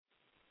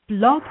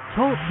Blog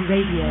Talk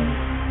Radio.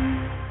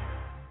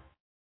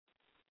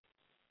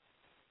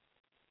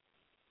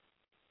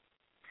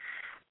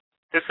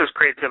 This is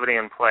Creativity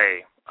in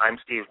Play. I'm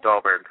Steve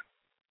Dahlberg.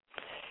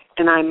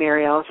 And I'm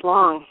Mary Alice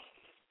Long.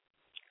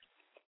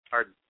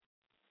 Our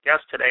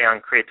guest today on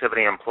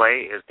Creativity in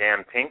Play is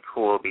Dan Pink, who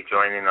will be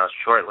joining us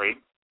shortly.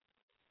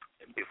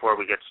 Before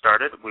we get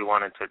started, we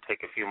wanted to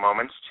take a few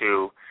moments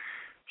to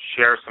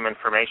share some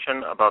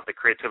information about the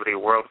Creativity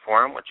World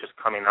Forum, which is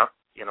coming up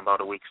in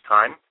about a week's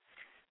time.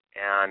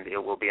 And it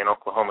will be in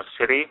Oklahoma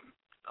City,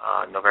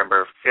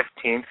 November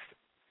 15th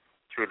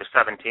through the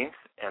 17th.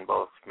 And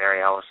both Mary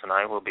Alice and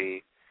I will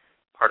be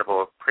part of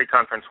a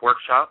pre-conference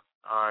workshop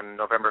on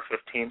November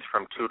 15th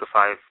from 2 to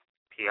 5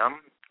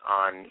 p.m.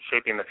 on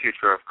shaping the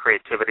future of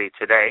creativity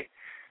today.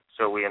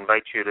 So we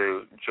invite you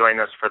to join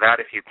us for that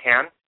if you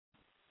can.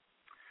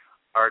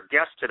 Our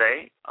guest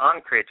today on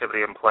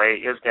Creativity in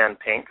Play is Dan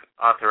Pink,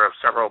 author of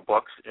several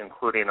books,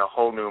 including A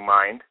Whole New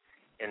Mind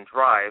and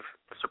Drive,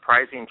 The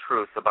Surprising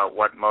Truth About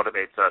What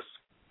Motivates Us.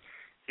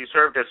 He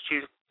served as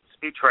chief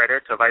speechwriter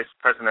to Vice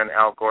President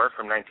Al Gore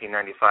from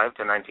 1995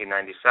 to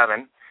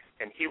 1997,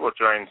 and he will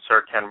join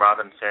Sir Ken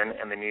Robinson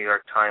and the New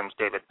York Times'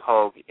 David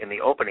Pogue in the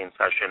opening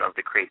session of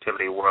the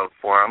Creativity World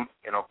Forum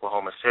in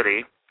Oklahoma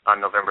City on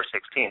November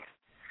 16th.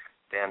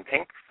 Dan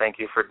Pink,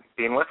 thank you for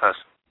being with us.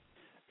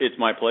 It's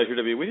my pleasure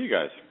to be with you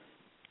guys.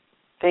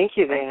 Thank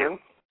you, Dan.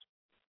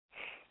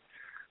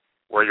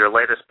 Well, your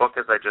latest book,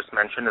 as I just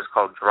mentioned, is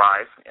called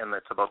Drive, and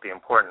it's about the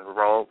important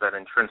role that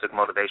intrinsic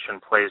motivation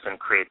plays in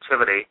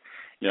creativity.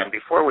 Yeah. And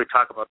before we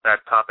talk about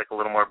that topic a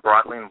little more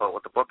broadly and about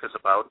what the book is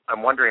about,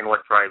 I'm wondering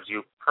what drives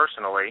you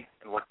personally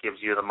and what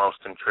gives you the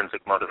most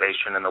intrinsic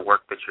motivation in the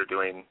work that you're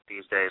doing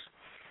these days.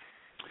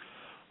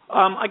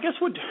 I guess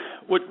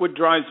what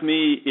drives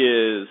me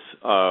is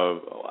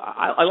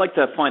I like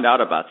to find out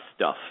about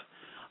stuff.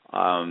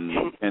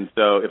 And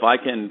so if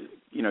I can,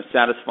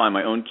 satisfy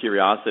my own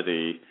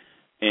curiosity,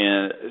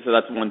 and so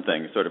that's one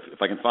thing, sort of, if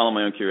I can follow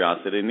my own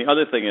curiosity. And the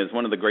other thing is,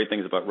 one of the great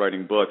things about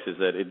writing books is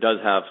that it does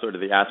have sort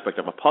of the aspect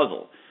of a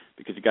puzzle,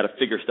 because you got to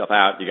figure stuff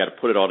out, you got to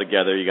put it all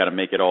together, you got to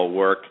make it all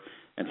work.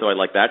 And so I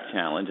like that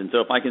challenge. And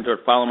so if I can sort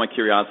of follow my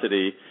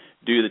curiosity,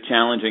 do the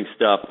challenging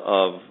stuff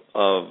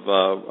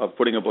of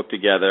putting a book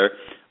together,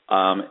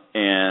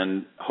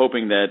 and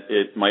hoping that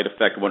it might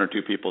affect one or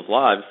two people's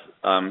lives,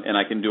 and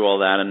I can do all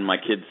that, and my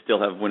kids still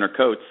have winter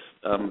coats,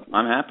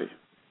 I'm happy.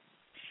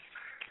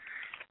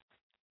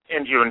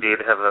 And you indeed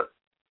have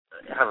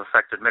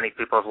affected many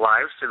people's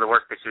lives through the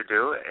work that you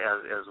do,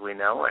 as we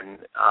know,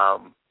 and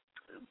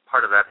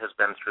part of that has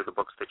been through the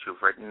books that you've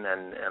written,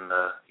 and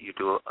you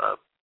do a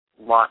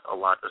lot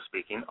of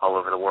speaking all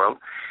over the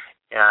world.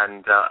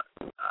 And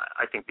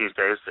I think these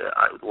days,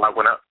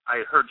 when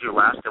I heard you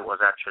last, it was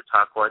at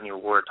Chautauqua, and you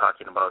were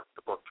talking about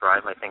the book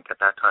Drive, I think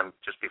at that time,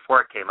 just before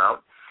it came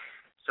out.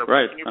 So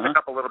right. Can you pick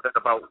up a little bit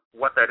about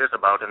what that is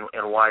about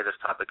and why this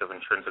topic of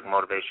intrinsic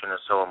motivation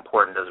is so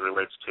important as it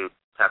relates to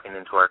tapping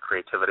into our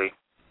creativity?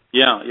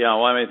 Yeah.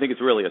 Well, I think it's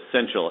really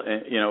essential.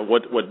 And,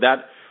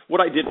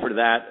 what I did for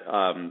that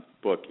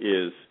book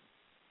is,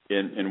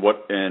 an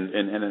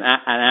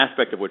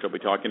aspect of which I'll be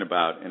talking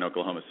about in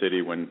Oklahoma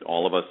City when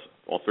all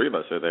three of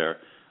us are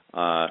there,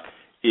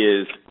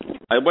 is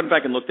I went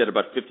back and looked at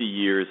about 50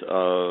 years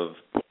of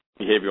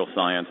behavioral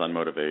science on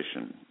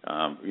motivation.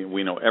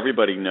 We know,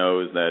 everybody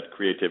knows that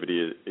creativity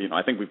is,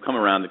 I think we've come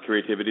around that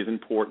creativity is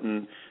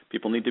important.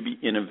 People need to be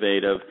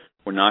innovative.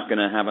 We're not going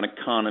to have an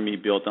economy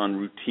built on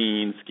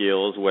routine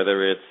skills,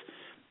 whether it's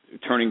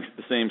turning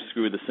the same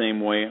screw the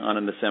same way on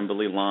an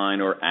assembly line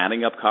or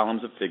adding up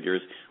columns of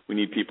figures. We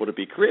need people to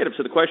be creative.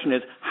 So the question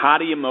is, how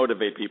do you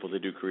motivate people to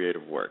do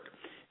creative work?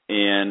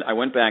 And I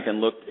went back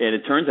and looked, and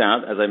it turns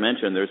out, as I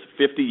mentioned, there's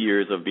 50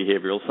 years of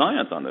behavioral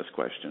science on this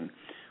question,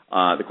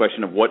 the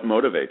question of what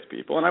motivates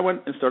people. And I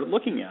went and started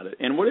looking at it.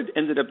 And what it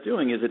ended up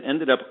doing is it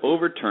ended up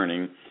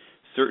overturning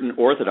certain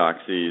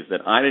orthodoxies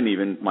that I didn't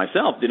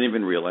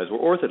even realize were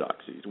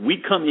orthodoxies. We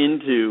come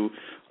into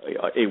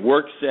a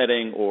work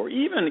setting or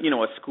even,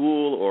 a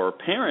school or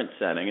parent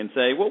setting and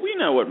say, well, we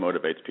know what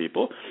motivates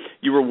people.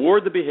 You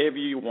reward the behavior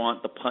you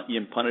want,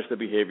 you punish the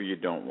behavior you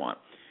don't want.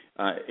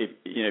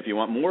 If you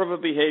want more of a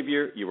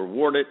behavior, you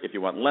reward it. If you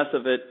want less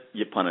of it,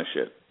 you punish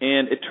it.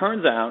 And it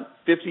turns out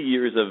 50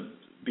 years of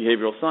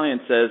behavioral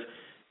science says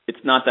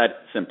it's not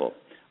that simple.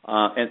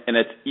 And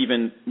it's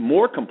even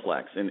more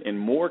complex and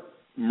more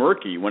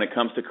murky when it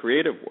comes to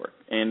creative work.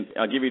 And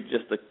I'll give you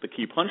just the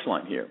key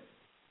punchline here.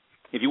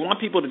 If you want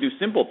people to do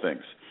simple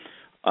things,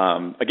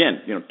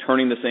 again,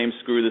 turning the same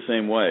screw the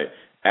same way,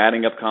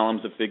 adding up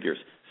columns of figures,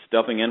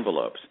 stuffing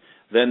envelopes,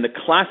 then the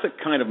classic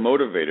kind of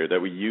motivator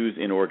that we use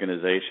in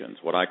organizations,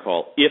 what I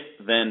call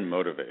if-then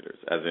motivators,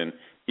 as in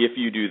if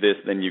you do this,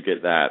 then you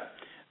get that,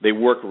 they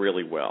work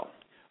really well.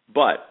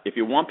 But if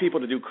you want people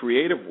to do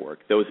creative work,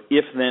 those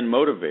if-then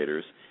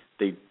motivators,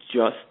 they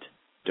just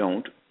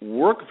don't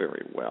work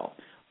very well.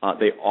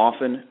 They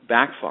often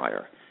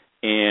backfire.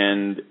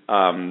 And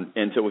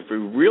so if we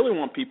really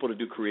want people to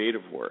do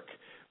creative work,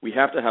 we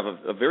have to have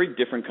a very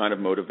different kind of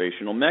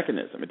motivational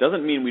mechanism. It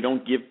doesn't mean we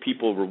don't give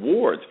people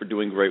rewards for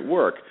doing great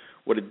work.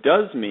 What it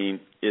does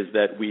mean is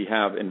that we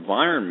have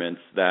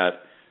environments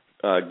that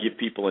give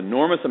people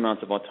enormous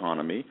amounts of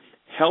autonomy,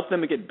 help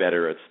them get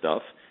better at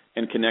stuff,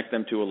 and connect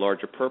them to a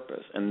larger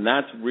purpose. And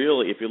that's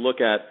really, if you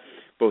look at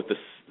both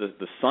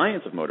the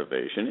science of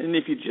motivation, and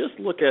if you just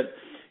look at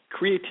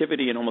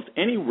creativity in almost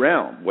any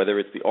realm, whether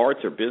it's the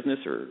arts or business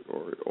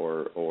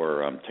or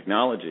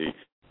technology,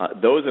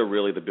 those are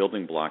really the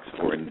building blocks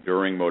for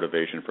enduring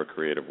motivation for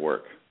creative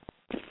work.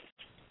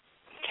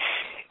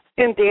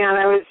 And Dan,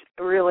 I was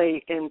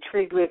really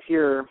intrigued with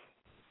your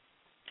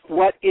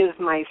 "What is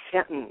my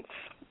sentence?"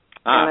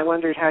 And I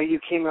wondered how you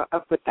came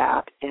up with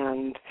that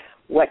and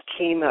what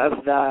came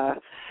of the,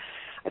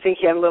 I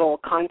think you had a little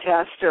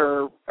contest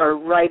or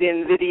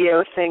write-in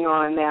video thing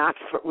on that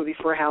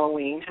before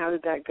Halloween. How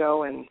did that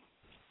go? And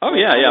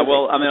yeah.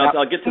 Well, I mean,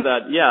 I'll get to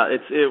that. Yeah,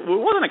 it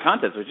wasn't a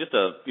contest. It was just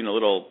a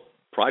little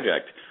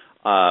project.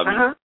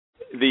 That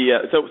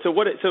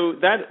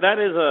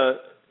is a.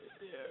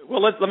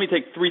 Well, let me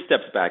take 3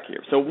 steps back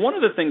here. So one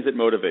of the things that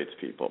motivates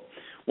people,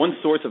 one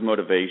source of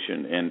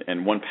motivation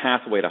and one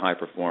pathway to high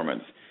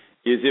performance,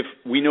 is if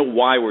we know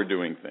why we're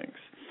doing things.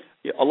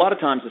 A lot of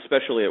times,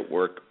 especially at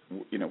work,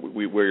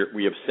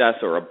 we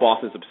obsess, or our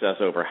bosses obsess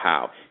over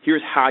how.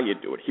 Here's how you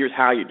do it. Here's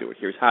how you do it.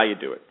 Here's how you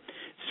do it.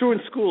 It's true in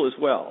school as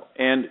well.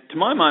 And to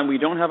my mind, we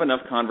don't have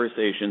enough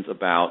conversations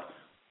about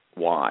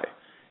why.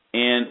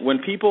 And when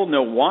people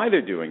know why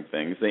they're doing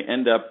things, they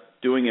end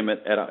up doing them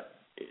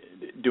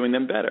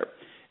better.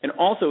 And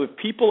also, if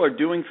people are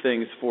doing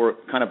things for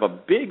kind of a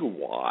big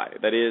why,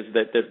 that is,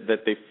 that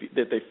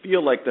they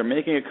feel like they're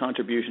making a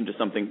contribution to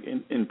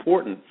something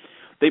important,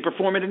 they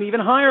perform at an even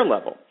higher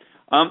level.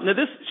 Now,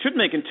 this should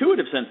make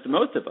intuitive sense to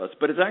most of us,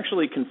 but it's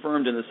actually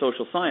confirmed in the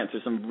social science.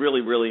 There's some really,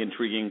 really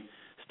intriguing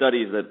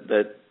studies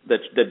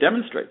that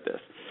demonstrate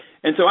this.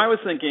 And so I was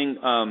thinking,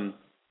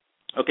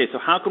 okay, so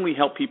how can we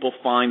help people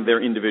find their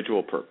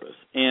individual purpose?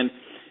 And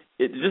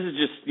this is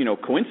just,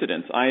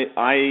 coincidence. I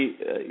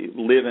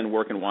live and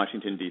work in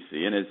Washington,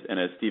 D.C., and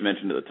as Steve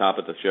mentioned at the top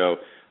of the show,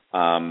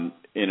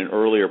 in an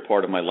earlier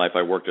part of my life,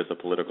 I worked as a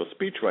political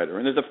speechwriter.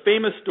 And there's a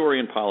famous story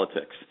in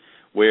politics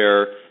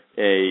where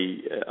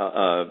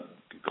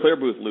Claire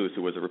Booth Luce,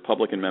 who was a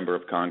Republican member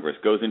of Congress,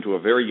 goes into a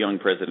very young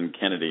President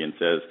Kennedy and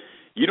says,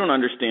 "You don't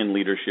understand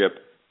leadership.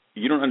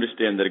 You don't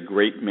understand that a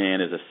great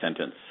man is a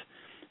sentence."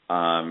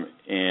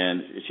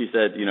 And she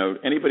said,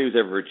 anybody who's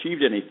ever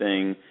achieved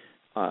anything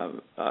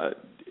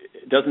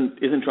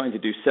isn't trying to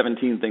do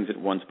 17 things at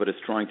once, but is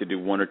trying to do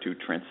 1 or 2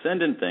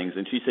 transcendent things.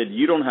 And she said,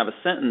 you don't have a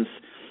sentence,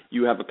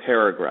 you have a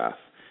paragraph.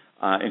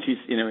 And she's,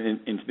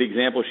 and the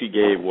example she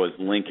gave was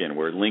Lincoln,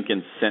 where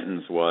Lincoln's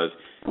sentence was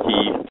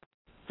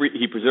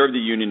he preserved the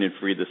Union and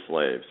freed the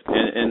slaves.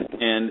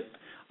 And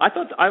I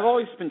thought, I've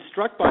always been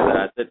struck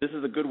by that this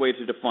is a good way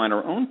to define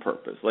our own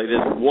purpose. Like,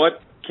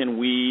 what can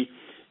we,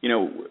 maybe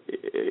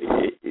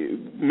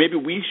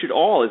we should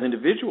all as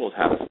individuals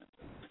have a sentence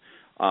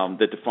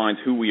that defines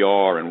who we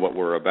are and what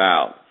we're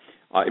about.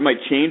 It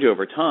might change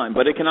over time,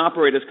 but it can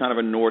operate as kind of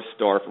a North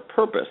Star for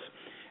purpose.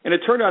 And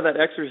it turned out that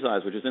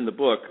exercise, which is in the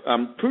book,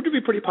 proved to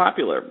be pretty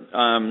popular.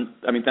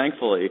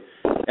 Thankfully,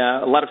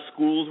 a lot of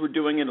schools were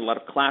doing it, a lot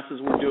of classes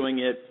were doing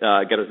it,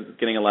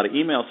 getting a lot of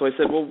emails. So I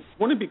said, well,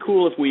 wouldn't it be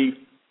cool if we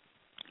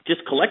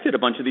just collected a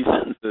bunch of these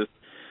sentences,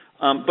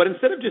 but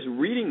instead of just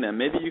reading them,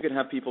 maybe you could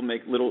have people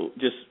make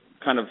just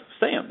kind of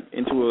say them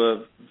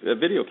into a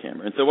video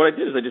camera. And so what I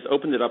did is I just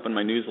opened it up in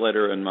my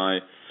newsletter and my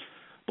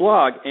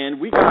blog, and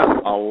we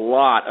got a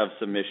lot of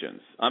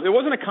submissions. It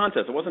wasn't a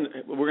contest. It wasn't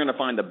we're going to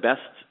find the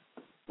best.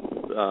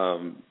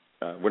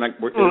 We're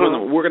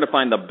going to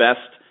find the best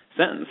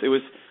sentence. It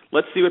was,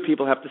 let's see what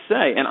people have to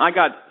say. And I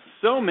got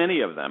so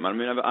many of them. I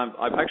mean,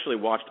 I've actually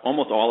watched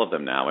almost all of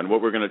them now. And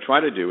what we're going to try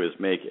to do is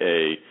make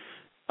a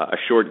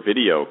short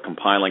video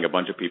compiling a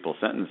bunch of people's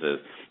sentences.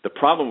 The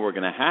problem we're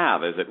going to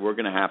have is that we're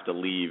going to have to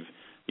leave,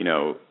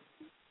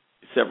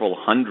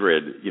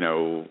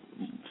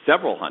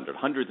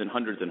 hundreds and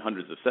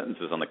hundreds of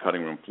sentences on the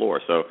cutting room floor.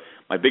 So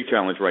my big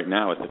challenge right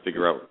now is to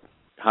figure out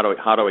how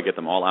do I get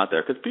them all out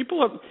there? Because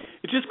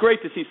it's just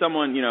great to see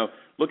someone,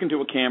 look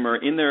into a camera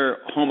in their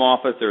home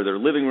office or their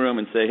living room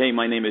and say, hey,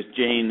 my name is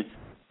Jane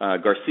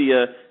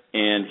Garcia,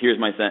 and here's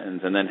my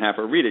sentence, and then have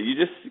her read it.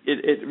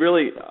 It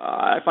really,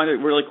 I find it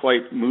really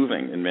quite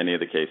moving in many of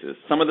the cases.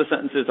 Some of the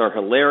sentences are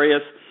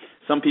hilarious.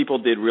 Some people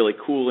did really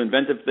cool,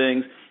 inventive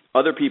things.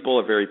 Other people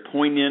are very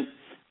poignant.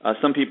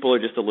 Some people are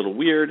just a little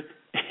weird.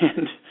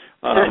 And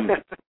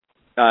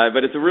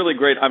but it's a really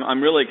great.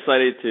 I'm really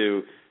excited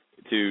to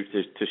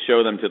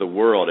show them to the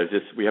world. It's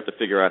just we have to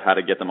figure out how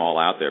to get them all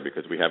out there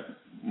because we have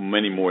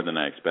many more than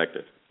I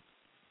expected.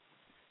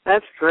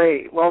 That's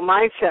great. Well,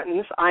 my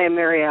sentence, I am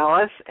Mary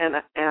Alice,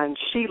 and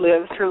she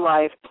lives her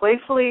life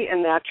playfully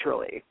and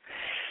naturally.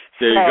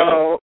 There you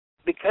go.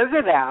 Because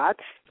of that,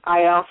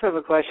 I also have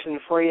a question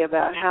for you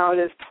about how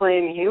does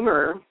plain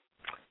humor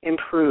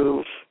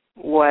improve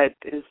what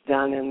is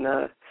done in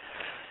the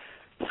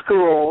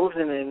schools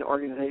and in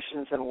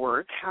organizations and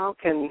work, how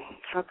can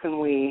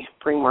we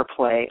bring more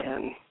play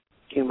and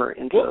humor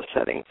into those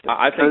settings?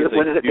 I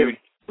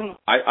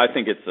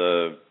think it's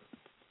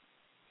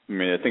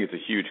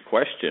a huge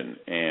question,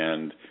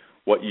 and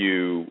what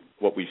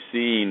we've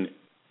seen.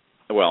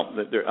 Well,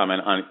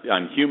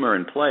 on humor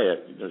and play,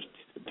 there's,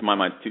 to my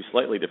mind, two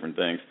slightly different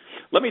things.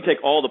 Let me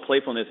take all the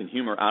playfulness and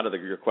humor out of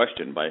your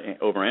question by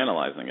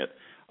overanalyzing it.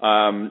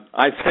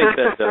 I think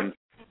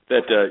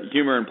that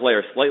humor and play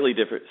are slightly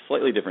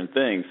different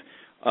things.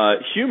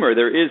 Humor,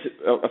 there is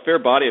a fair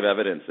body of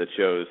evidence that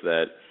shows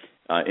that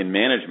in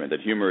management,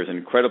 that humor is an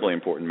incredibly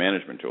important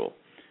management tool,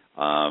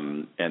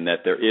 and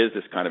that there is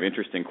this kind of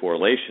interesting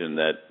correlation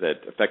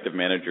that effective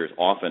managers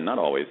often, not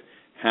always,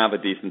 have a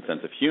decent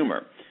sense of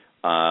humor.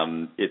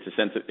 It's a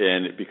sense of,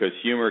 and because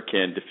humor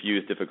can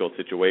diffuse difficult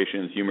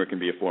situations, humor can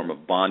be a form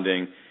of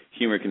bonding,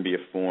 humor can be a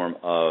form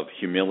of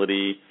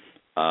humility,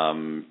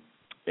 and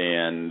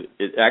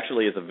it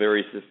actually is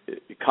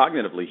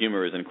cognitively,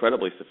 humor is an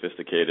incredibly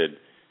sophisticated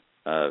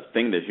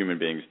thing that human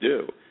beings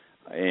do,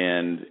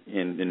 and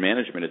in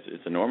management,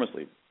 it's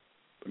enormously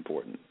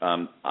important.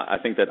 I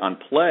think that on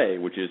play,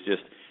 which is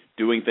just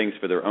doing things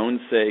for their own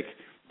sake,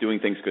 doing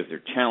things because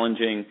they're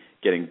challenging,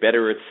 getting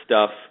better at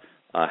stuff,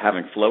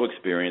 having flow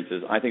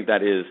experiences, I think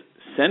that is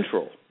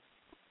central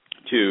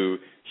to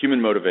human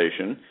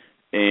motivation,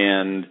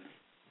 and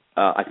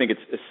I think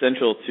it's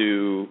essential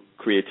to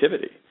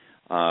creativity.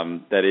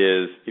 That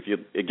is,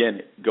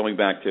 going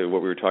back to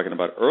what we were talking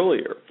about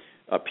earlier,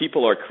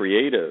 people are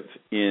creative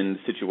in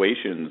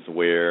situations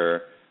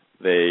where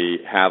they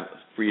have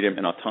freedom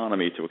and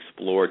autonomy to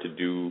explore, to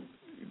do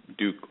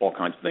all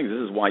kinds of things.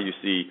 This is why you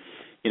see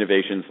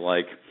innovations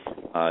like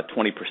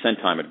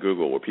 20% time at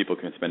Google, where people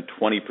can spend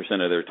 20%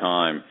 of their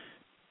time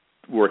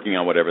working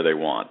on whatever they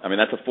want. I mean,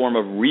 that's a form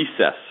of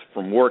recess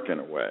from work in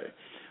a way.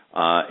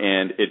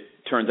 And it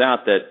turns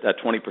out that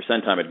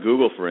 20% time at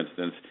Google, for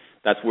instance,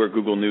 that's where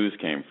Google News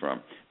came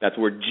from. That's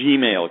where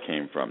Gmail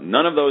came from.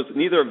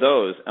 Neither of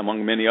those,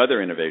 among many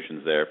other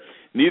innovations there,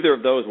 neither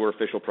of those were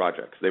official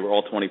projects. They were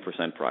all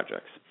 20%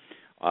 projects.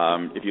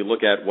 If you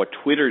look at what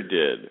Twitter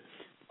did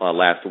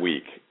last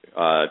week,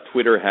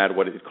 Twitter had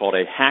what is called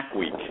a hack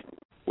week,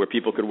 where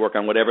people could work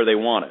on whatever they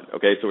wanted.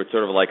 Okay, so it's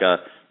sort of like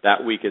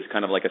that week is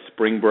kind of like a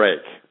spring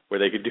break where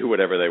they could do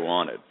whatever they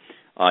wanted.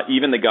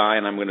 Even the guy,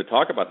 and I'm going to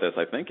talk about this,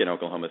 I think, in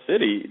Oklahoma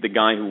City, the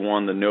guy who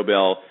won the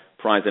Nobel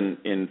Prize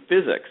in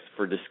physics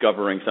for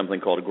discovering something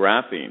called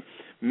graphene,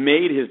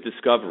 made his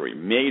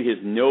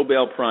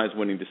Nobel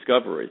Prize-winning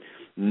discovery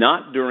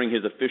not during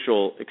his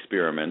official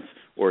experiments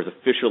or his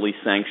officially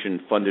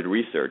sanctioned funded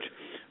research,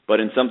 but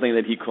in something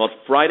that he called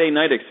Friday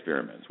night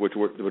experiments, which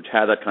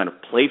had that kind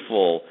of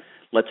playful,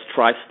 let's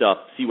try stuff,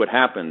 see what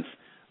happens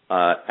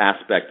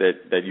aspect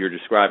that you're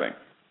describing.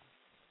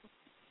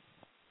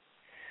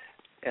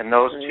 And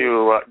those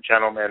two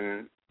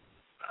gentlemen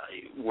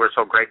were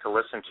so great to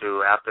listen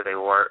to after they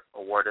were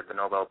awarded the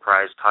Nobel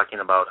Prize, talking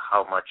about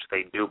how much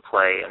they do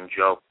play and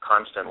joke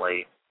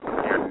constantly,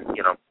 and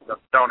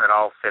don't at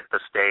all fit the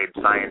staid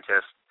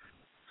scientist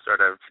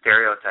sort of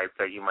stereotype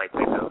that you might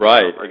think of.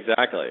 Right,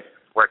 exactly.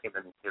 Working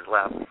in his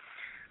lab.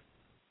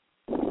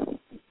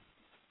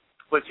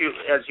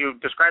 As you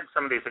described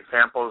some of these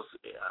examples,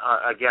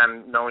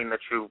 again, knowing that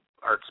you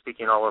are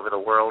speaking all over the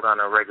world on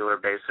a regular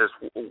basis,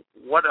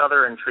 what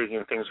other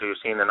intriguing things are you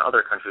seeing in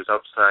other countries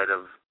outside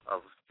of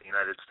the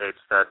United States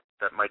that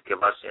might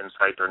give us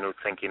insight or new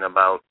thinking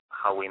about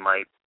how we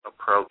might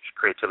approach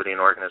creativity in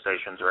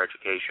organizations or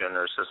education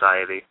or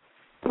society?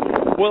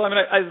 Well, I mean,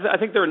 I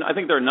think there are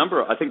a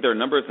number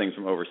of things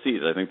from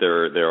overseas. I think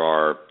there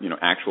are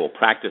actual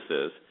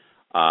practices,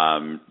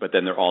 but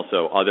then there are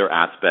also other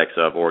aspects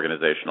of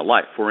organizational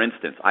life. For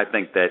instance, I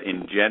think that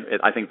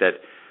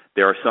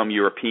there are some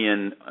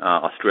European,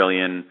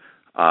 Australian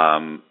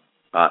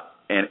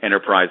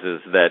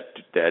enterprises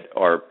that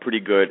are pretty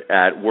good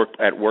at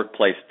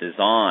workplace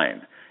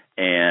design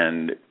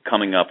and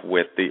coming up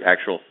with the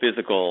actual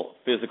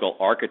physical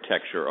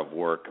architecture of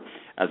work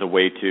as a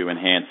way to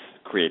enhance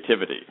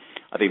creativity.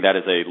 I think that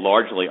is a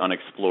largely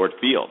unexplored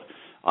field.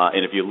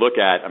 And if you look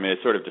at,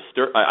 it's sort of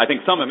I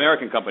think some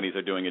American companies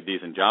are doing a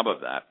decent job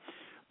of that.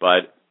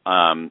 But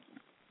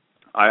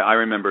I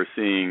remember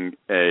seeing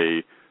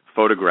a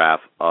photograph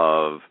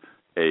of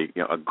a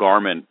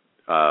garment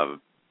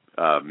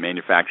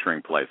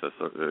manufacturing place,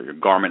 a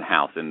garment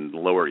house in the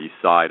Lower East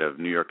Side of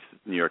New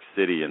York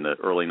City in the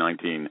early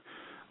 1900s.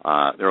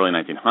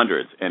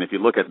 And if you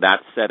look at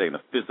that setting,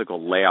 the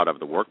physical layout of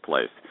the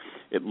workplace,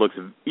 it looks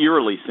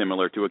eerily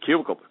similar to a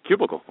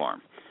cubicle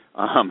farm.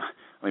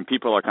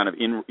 People are kind of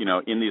in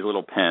these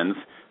little pens,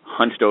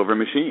 hunched over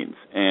machines,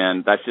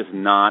 and that's just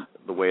not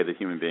the way that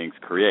human beings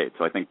create.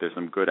 So I think there's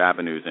some good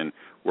avenues in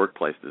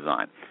workplace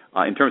design.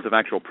 In terms of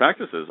actual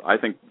practices, I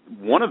think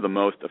one of the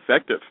most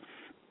effective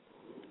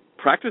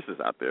practices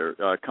out there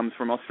comes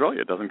from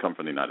Australia. It doesn't come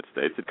from the United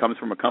States. It comes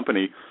from a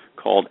company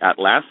called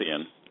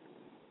Atlassian,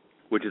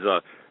 which is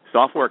a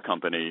software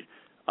company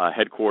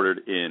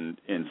headquartered in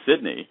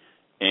Sydney.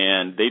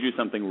 and they do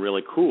something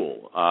really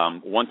cool.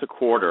 Once a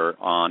quarter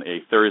on a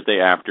Thursday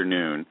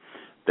afternoon,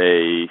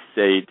 they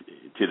say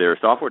to their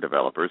software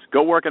developers,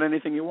 go work on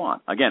anything you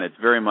want. Again, it's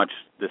very much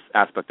this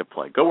aspect of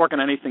play. Go work on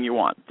anything you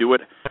want. Do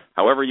it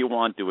however you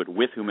want. Do it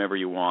with whomever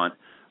you want.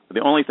 The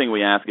only thing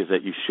we ask is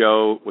that you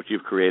show what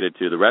you've created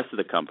to the rest of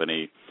the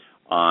company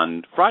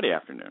on Friday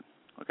afternoon,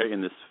 okay,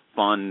 in this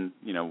fun,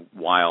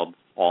 wild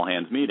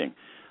all-hands meeting.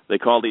 They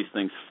call these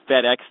things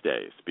FedEx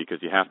days because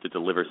you have to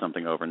deliver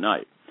something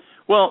overnight.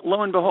 Well,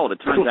 lo and behold, it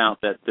turns out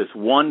that this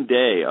one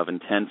day of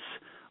intense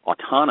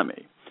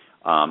autonomy,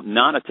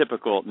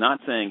 not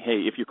saying,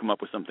 hey, if you come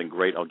up with something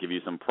great, I'll give you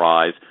some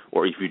prize,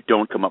 or if you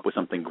don't come up with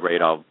something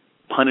great, I'll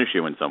punish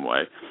you in some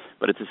way.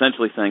 But it's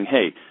essentially saying,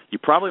 hey, you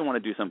probably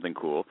want to do something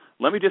cool.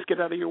 Let me just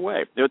get out of your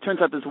way. It turns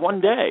out this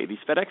one day, these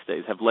FedEx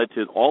days, have led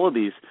to all of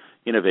these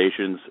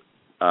innovations,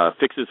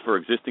 fixes for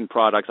existing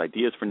products,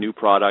 ideas for new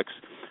products,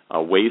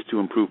 ways to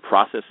improve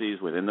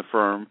processes within the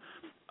firm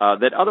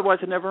that otherwise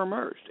had never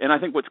emerged. And I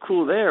think what's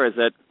cool there is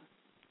that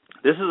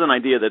this is an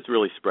idea that's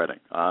really spreading.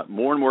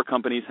 More and more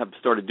companies have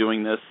started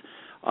doing this.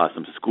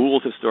 Some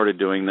schools have started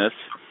doing this.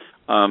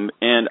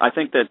 And I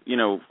think that,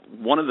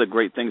 one of the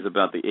great things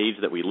about the age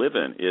that we live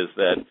in is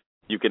that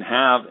you can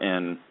have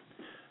an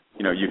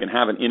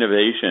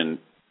innovation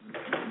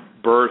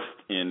birthed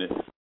in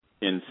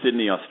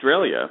Sydney,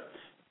 Australia,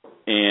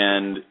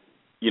 and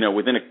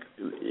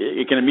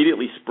it can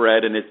immediately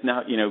spread, and it's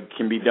now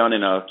can be done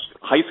in a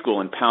high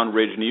school in Pound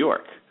Ridge, New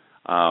York.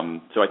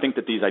 So I think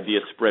that these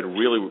ideas can spread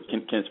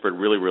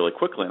really, really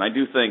quickly, and I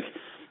do think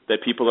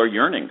that people are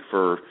yearning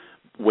for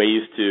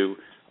ways to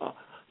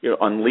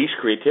unleash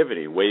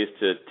creativity, ways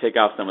to take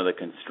out some of the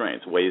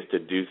constraints, ways to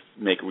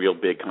make real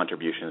big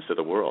contributions to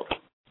the world.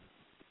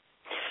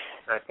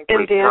 I think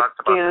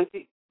Dan,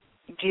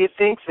 do you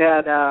think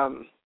that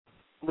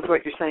with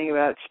what you're saying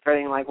about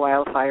spreading like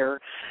wildfire,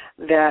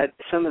 that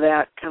some of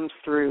that comes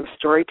through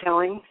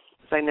storytelling?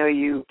 Because I know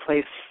you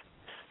place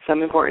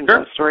some importance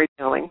on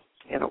storytelling.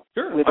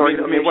 Sure. With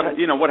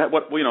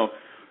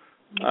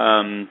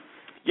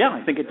yeah,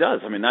 I think it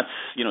does. I mean, that's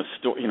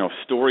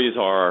stories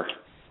are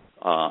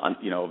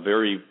a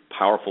very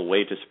powerful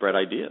way to spread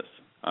ideas.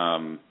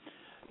 And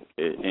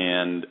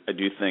I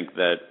do think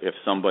that if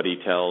somebody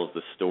tells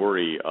the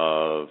story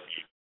of,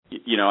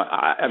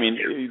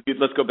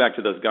 let's go back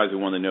to those guys who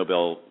won the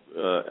Nobel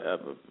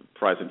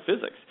Prize in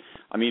Physics.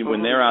 I mean,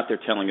 when they're out there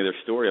telling their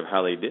story of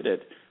how they did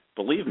it,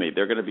 believe me,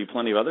 there are going to be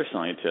plenty of other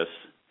scientists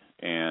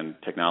and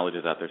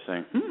technologists out there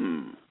saying,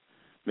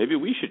 maybe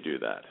we should do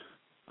that.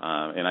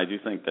 And I do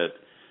think that,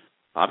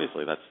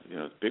 obviously, that's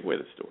a big way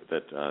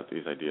that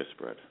these ideas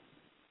spread.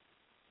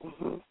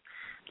 Mm-hmm.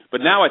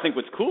 But now I think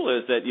what's cool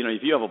is that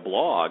if you have a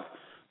blog,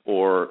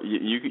 or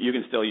you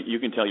can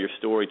tell your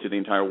story to the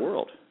entire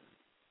world.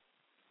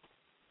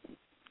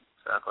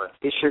 Exactly.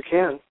 You sure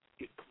can.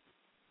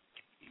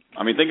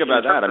 I mean, think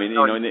about that. I mean,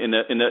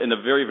 in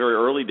the very, very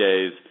early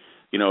days,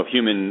 of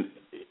human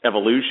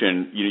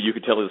evolution, you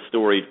could tell the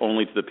story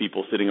only to the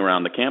people sitting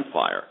around the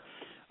campfire.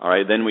 All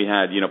right. Then we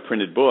had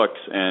printed books,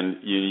 and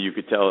you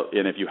could tell.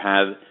 And if you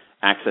had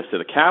access to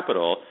the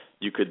capital,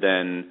 you could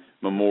then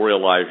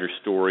memorialize your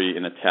story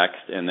in a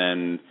text, and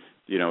then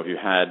if you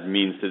had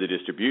means to the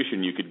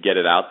distribution, you could get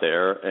it out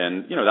there,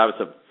 and that was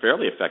a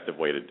fairly effective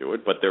way to do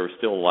it. But there were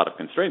still a lot of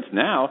constraints.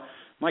 Now,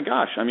 my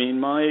gosh, I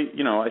mean,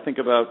 I think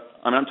about.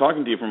 I mean, I'm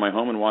talking to you from my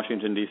home in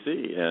Washington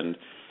D.C. and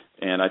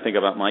I think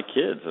about my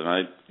kids,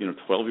 and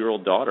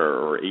 12-year-old daughter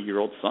or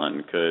 8-year-old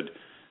son could,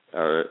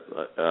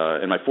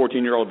 and my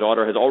 14-year-old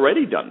daughter has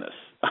already done this.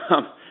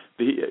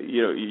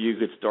 You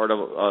could start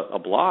a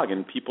blog,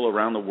 and people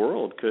around the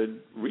world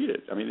could read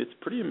it. I mean, it's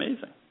pretty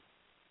amazing.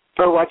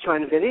 Or watch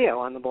on video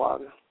on the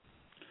blog.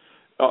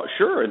 Oh,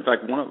 sure. In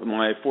fact,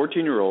 my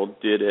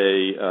 14-year-old did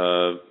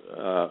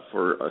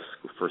for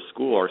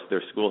school.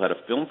 Their school had a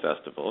film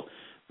festival.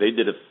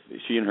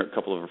 She and a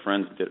few of her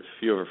friends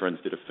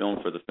did a film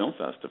for the film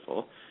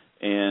festival,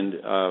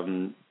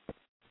 and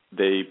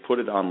they put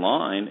it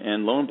online,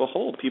 and lo and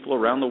behold, people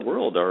around the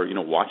world are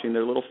watching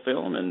their little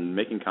film and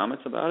making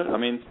comments about it. I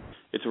mean,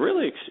 it's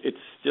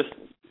just,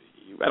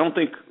 I don't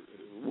think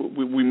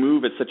we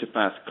move at such a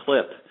fast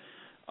clip,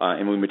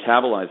 and we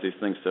metabolize these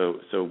things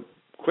so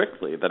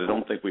quickly that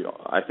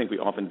I think we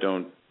often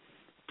don't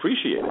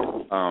appreciate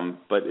it.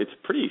 But it's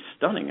pretty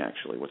stunning,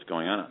 actually, what's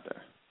going on out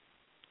there.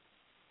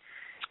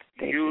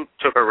 You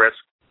took a risk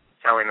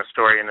telling the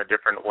story in a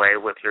different way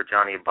with your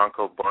Johnny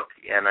Bunko book,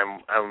 and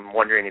I'm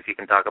wondering if you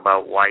can talk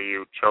about why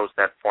you chose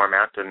that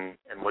format and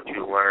what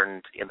you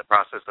learned in the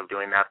process of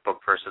doing that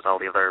book versus all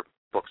the other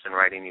books and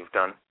writing you've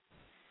done.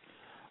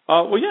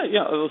 Well, yeah.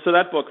 So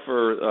that book,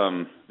 for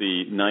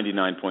the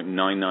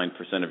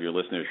 99.99% of your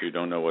listeners who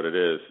don't know what it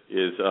is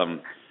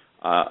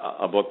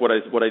a book. What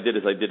I did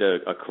is I did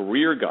a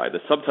career guide. The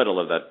subtitle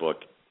of that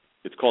book,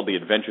 it's called The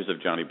Adventures of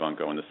Johnny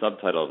Bunko, and the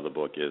subtitle of the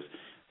book is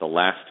The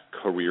Last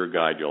Career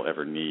Guide You'll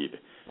Ever Need.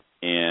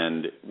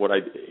 And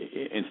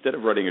instead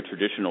of writing a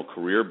traditional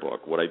career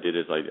book, what I did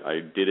is I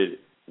did it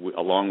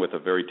along with a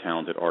very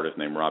talented artist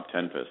named Rob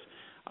Tenfus.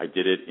 I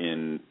did it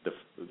in the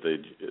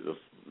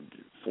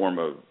form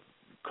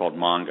called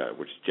manga,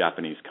 which is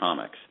Japanese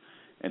comics.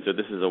 And so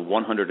this is a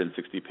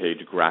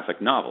 160-page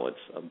graphic novel. It's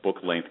a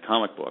book-length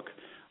comic book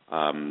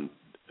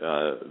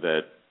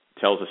that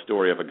tells a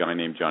story of a guy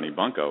named Johnny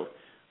Bunko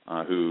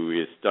who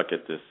is stuck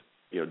at this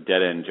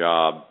dead-end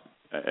job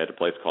at a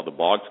place called the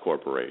Boggs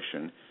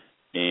Corporation.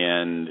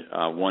 And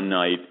one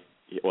night,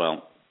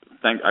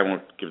 I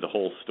won't give the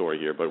whole story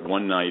here, but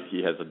one night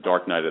he has a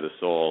dark night of the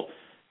soul,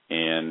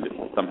 and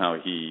somehow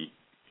he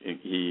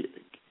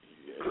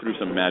through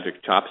some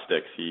magic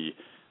chopsticks, he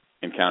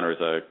encounters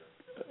a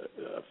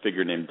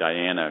figure named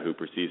Diana who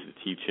proceeds to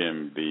teach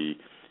him the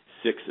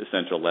 6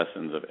 essential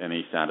lessons of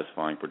any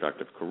satisfying,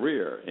 productive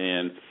career.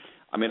 And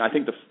I mean, I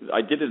think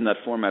I did it in that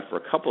format for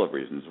a couple of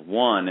reasons.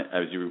 One,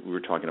 as we were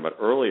talking about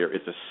earlier,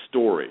 it's a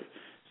story,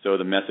 so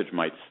the message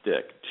might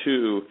stick.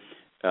 2,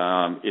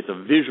 it's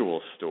a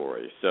visual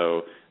story,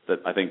 so that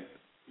I think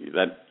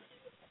that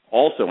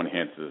also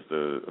enhances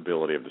the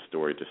ability of the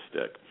story to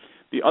stick.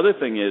 The other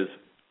thing is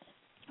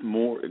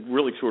it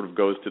really sort of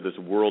goes to this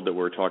world that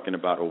we're talking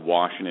about,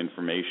 awash in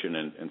information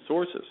and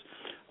sources.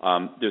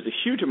 There's a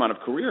huge amount of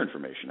career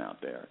information out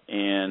there,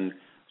 and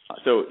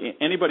so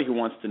anybody who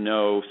wants to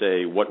know,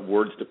 say, what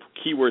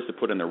keywords to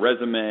put in their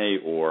resume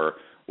or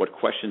what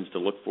questions to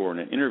look for in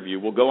an interview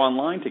will go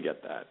online to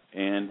get that,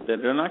 and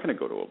they're not going to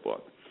go to a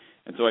book.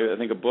 And so I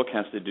think a book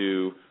has to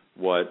do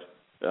what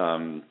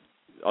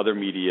other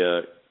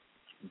media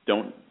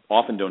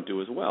often don't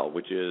do as well,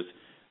 which is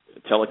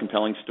tell a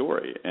compelling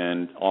story,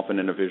 and often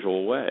in a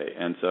visual way.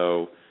 And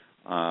so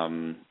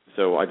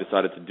I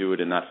decided to do it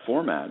in that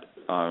format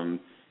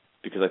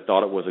because I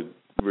thought it was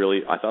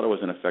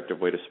an effective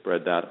way to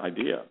spread that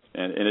idea.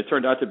 And it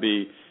turned out to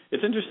be,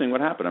 it's interesting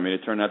what happened. I mean,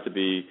 it turned out to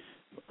be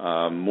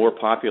more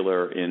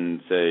popular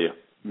in, say,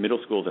 middle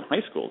schools and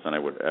high schools than I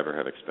would ever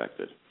have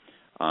expected.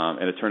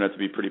 And it turned out to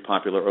be pretty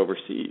popular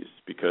overseas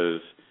because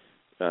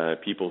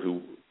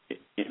people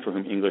for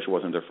whom English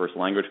wasn't their first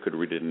language could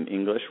read it in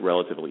English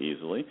relatively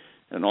easily,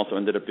 and it also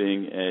ended up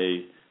being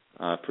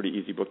a pretty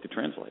easy book to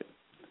translate.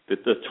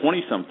 The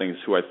 20-somethings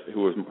who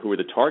were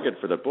the target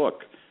for the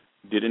book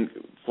didn't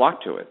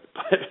flock to it,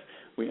 but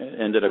we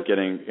ended up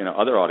getting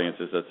other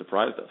audiences that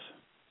surprised us.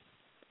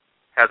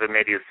 Has it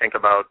made you think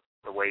about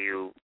the way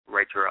you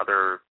write your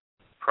other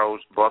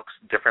prose books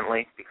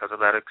differently because of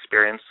that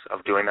experience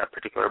of doing that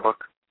particular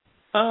book?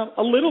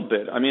 A little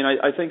bit. I mean,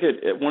 I think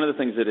one of the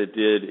things that it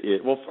did,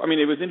 it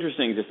was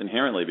interesting just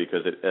inherently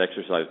because it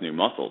exercised new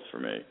muscles for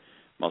me,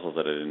 muscles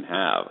that I didn't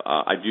have.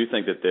 I do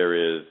think that there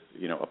is,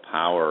 a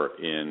power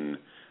in,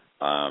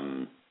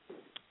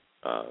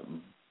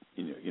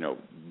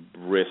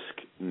 brisk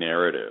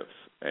narrative,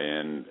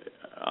 and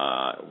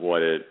I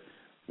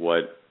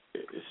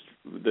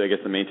guess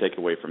the main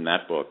takeaway from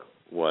that book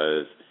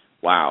was,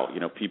 wow,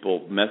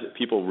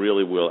 people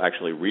really will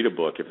actually read a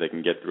book if they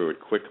can get through it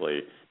quickly,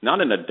 not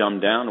in a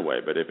dumbed down way,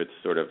 but if it's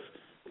sort of,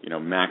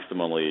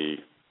 maximally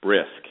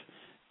brisk.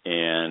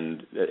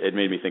 And it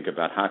made me think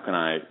about how can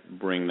I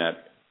bring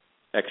that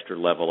extra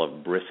level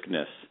of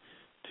briskness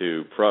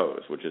to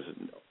prose, which is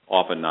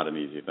often not an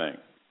easy thing.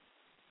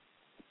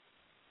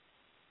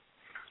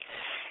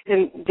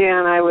 And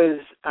Dan,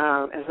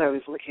 as I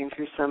was looking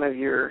through some of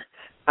your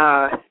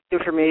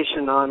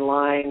information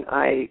online,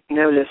 I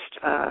noticed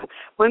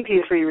one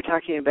piece where you were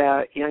talking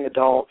about young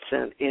adults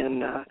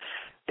in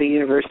the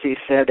university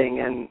setting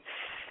and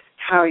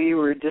how you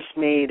were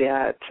dismayed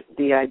at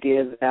the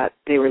idea that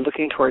they were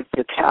looking towards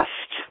the test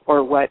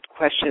or what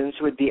questions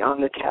would be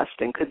on the test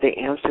and could they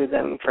answer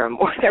them from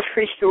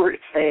whatever you were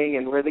saying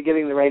and were they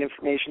getting the right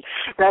information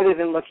rather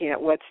than looking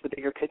at what's the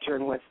bigger picture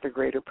and what's the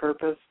greater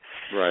purpose.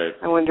 Right.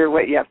 I wonder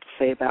what you have to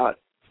say about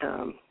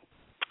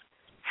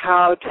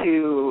how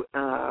to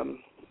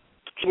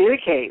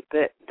communicate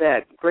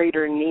that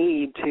greater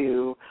need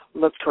to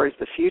look towards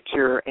the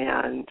future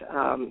and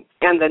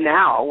the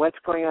now. What's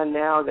going on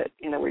now that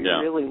where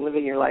you're really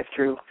living your life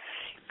through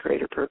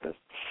greater purpose?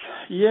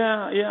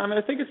 Yeah. I mean,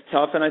 I think it's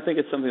tough, and I think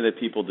it's something that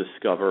people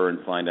discover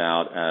and find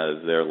out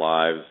as their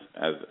lives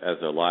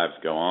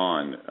go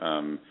on.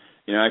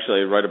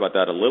 Actually, I write about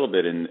that a little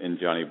bit in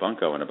Johnny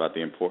Bunko and about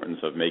the importance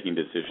of making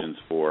decisions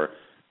for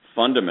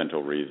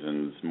fundamental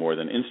reasons more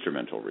than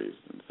instrumental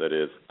reasons. That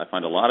is, I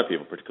find a lot of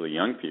people, particularly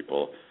young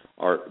people,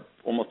 are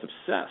almost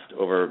obsessed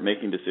over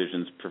making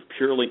decisions for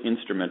purely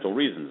instrumental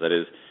reasons. That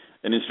is,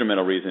 an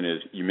instrumental reason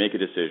is you make a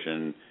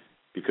decision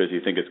because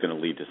you think it's going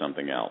to lead to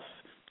something else.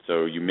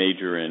 So you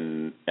major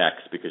in X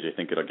because you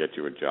think it'll get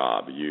you a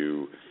job.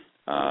 You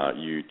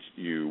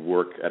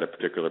work at a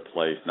particular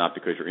place not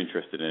because you're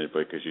interested in it, but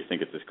because you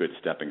think it's a good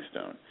stepping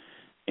stone.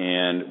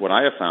 And what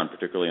I have found,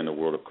 particularly in the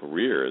world of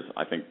careers,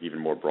 I think even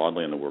more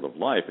broadly in the world of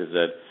life, is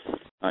that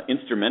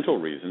instrumental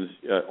reasons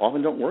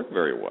often don't work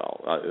very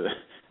well.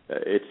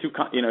 It's too,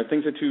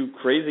 things are too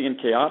crazy and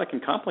chaotic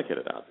and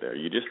complicated out there.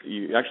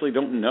 You actually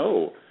don't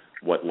know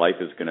what life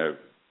is going to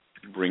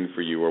bring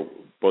for you, or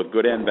both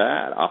good and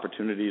bad,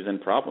 opportunities and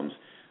problems.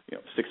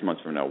 6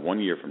 months from now, 1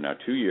 year from now,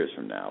 2 years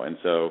from now, and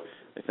so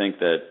I think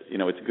that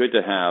it's good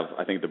to have,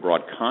 I think, the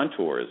broad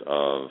contours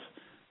of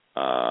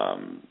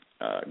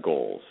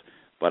goals.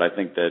 But I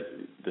think that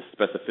the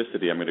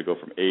specificity, I'm going to go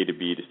from A to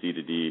B to C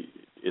to D,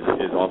 is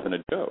often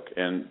a joke.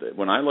 And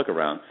when I look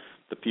around,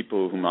 the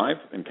people whom I've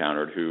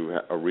encountered who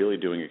are really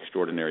doing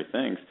extraordinary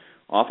things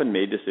often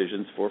made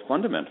decisions for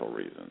fundamental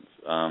reasons.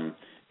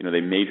 They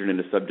majored in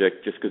a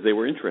subject just because they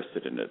were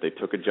interested in it. They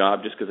took a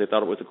job just because they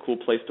thought it was a cool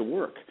place to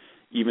work,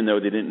 even though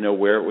they didn't know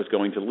where it was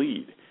going to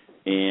lead.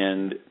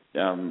 And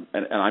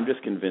I'm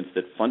just convinced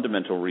that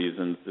fundamental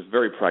reasons, this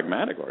very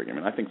pragmatic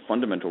argument, I think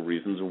fundamental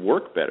reasons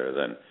work better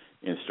than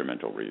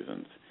instrumental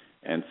reasons.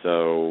 And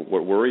so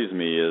what worries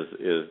me is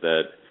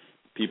that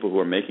people who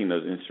are making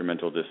those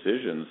instrumental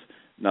decisions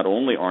not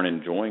only aren't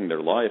enjoying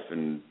their life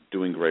and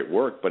doing great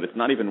work, but it's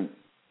not even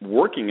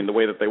working in the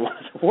way that they want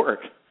it to work.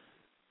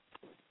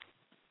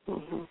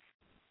 Mm-hmm.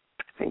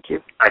 Thank you.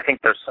 I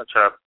think there's such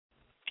a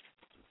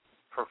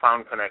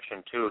profound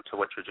connection, too, to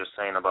what you're just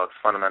saying about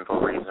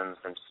fundamental reasons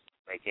and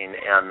making,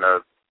 and the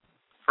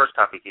first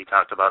topic you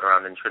talked about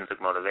around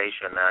intrinsic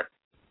motivation, that,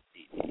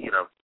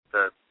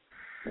 the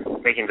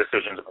making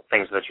decisions about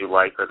things that you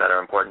like or that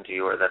are important to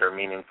you or that are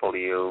meaningful to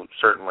you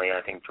certainly,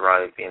 I think,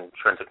 drive the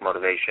intrinsic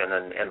motivation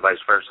and vice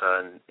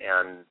versa.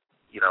 And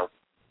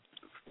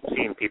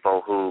seeing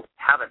people who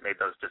haven't made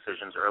those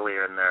decisions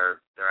earlier in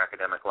their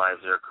academic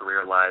lives, their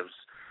career lives,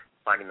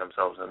 finding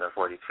themselves in their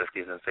 40s,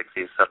 50s, and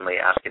 60s, suddenly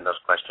asking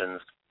those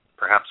questions,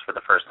 perhaps for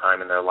the first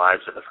time in their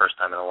lives or the first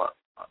time in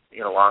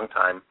a long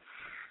time.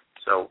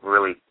 So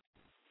really,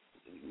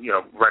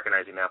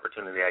 recognizing the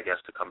opportunity, I guess,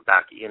 to come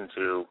back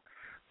into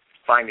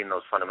finding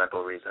those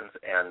fundamental reasons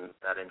and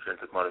that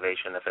intrinsic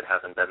motivation, if it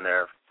hasn't been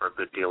there for a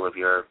good deal of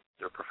your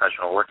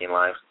professional working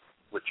life,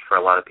 which for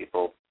a lot of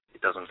people it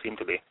doesn't seem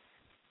to be.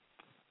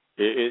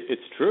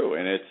 It's true,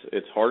 and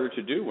it's harder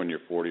to do when you're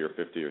 40 or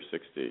 50 or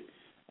 60,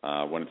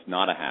 when it's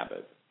not a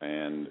habit.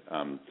 And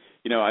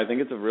I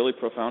think it's a really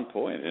profound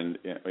point. And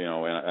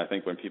and I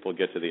think when people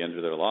get to the end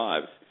of their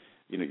lives,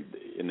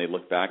 and they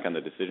look back on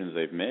the decisions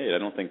they've made, I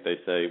don't think they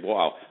say,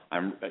 "Wow, I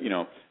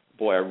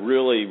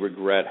really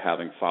regret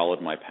having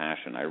followed my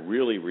passion. I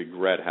really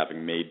regret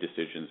having made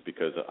decisions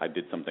because I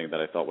did something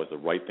that I thought was the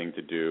right thing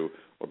to do,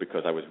 or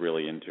because I was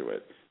really into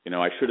it.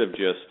 I should have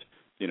just,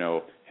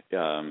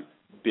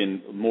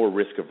 been more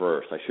risk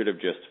averse. I should have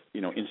just,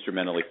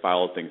 instrumentally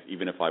followed things,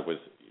 even if I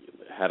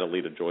had to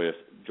lead a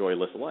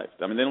joyless life."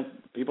 I mean,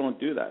 people don't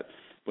do that.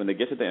 When they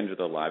get to the end of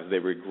their lives, they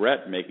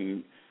regret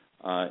making.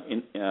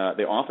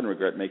 They often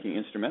regret making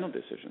instrumental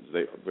decisions.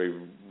 They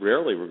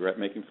rarely regret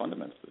making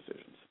fundamental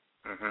decisions.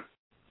 Mm-hmm.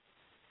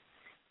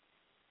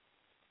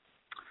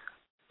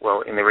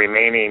 Well, in the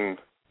remaining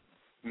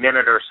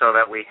minute or so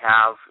that we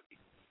have,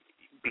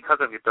 because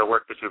of the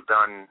work that you've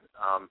done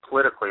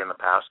politically in the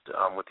past,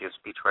 with your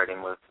speech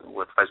writing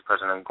with Vice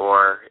President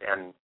Gore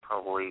and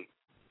probably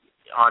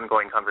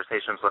ongoing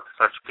conversations with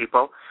such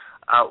people,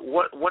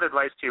 what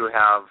advice do you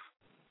have,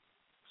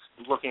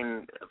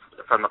 looking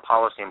from the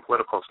policy and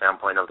political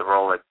standpoint, of the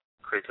role that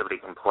creativity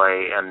can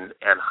play and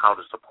how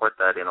to support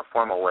that in a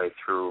formal way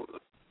through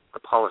the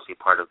policy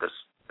part of this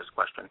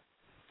question?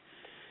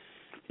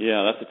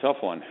 Yeah, that's a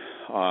tough one.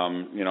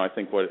 I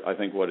think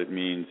what it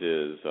means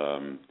is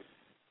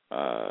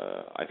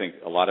I think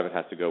a lot of it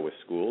has to go with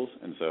schools,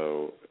 and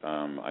so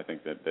I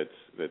think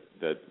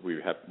that we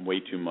have way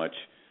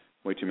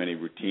too many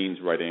routines,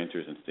 right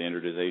answers, and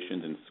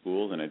standardizations in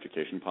schools and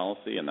education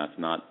policy, and that's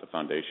not the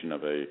foundation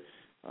of a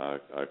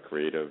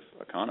creative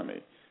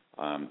economy.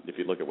 If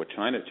you look at what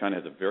China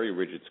has a very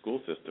rigid school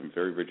system,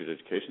 very rigid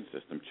education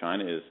system.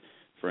 China is,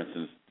 for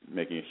instance,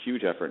 making a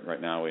huge effort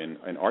right now in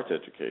arts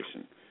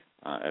education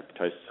at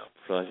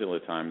precisely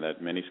the time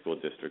that many school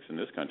districts in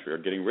this country are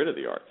getting rid of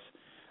the arts.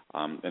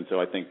 And so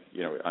I think,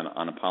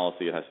 on a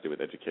policy, it has to do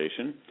with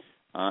education.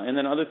 And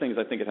then other things,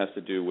 I think it has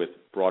to do with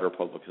broader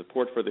public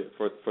support for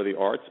the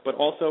arts, but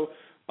also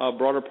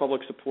broader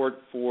public support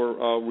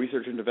for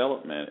research and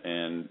development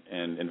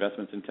and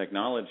investments in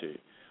technology,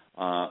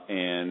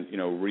 and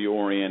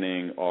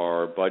reorienting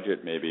our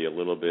budget maybe a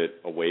little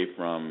bit away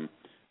from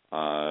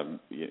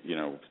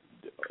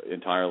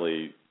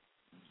entirely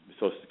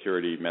Social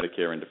Security,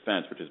 Medicare, and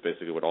defense, which is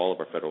basically what all of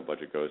our federal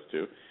budget goes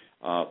to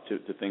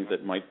things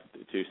that might,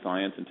 to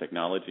science and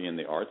technology and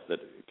the arts that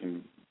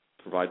can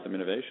provide some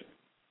innovation.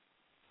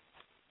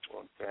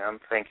 Well, Dan,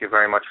 thank you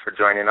very much for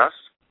joining us.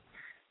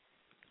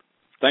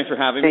 Thanks for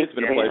having me. It's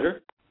been a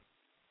pleasure.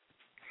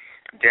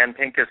 Dan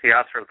Pink is the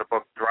author of the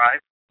book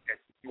Drive.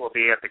 He will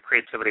be at the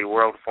Creativity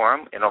World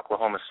Forum in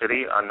Oklahoma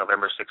City on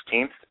November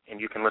 16th,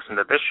 and you can listen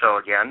to this show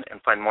again and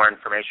find more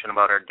information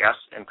about our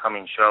guests and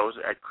coming shows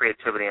at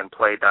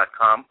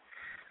creativityandplay.com.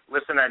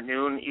 Listen at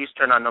noon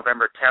Eastern on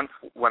November 10th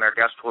when our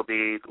guest will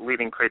be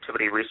leading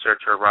creativity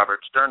researcher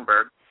Robert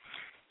Sternberg.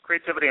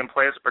 Creativity and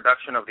Play is a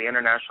production of the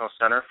International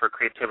Center for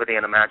Creativity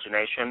and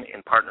Imagination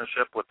in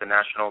partnership with the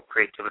National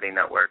Creativity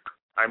Network.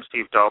 I'm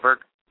Steve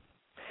Dahlberg.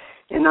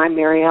 And I'm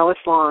Mary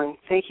Alice Long.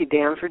 Thank you,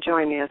 Dan, for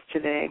joining us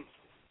today.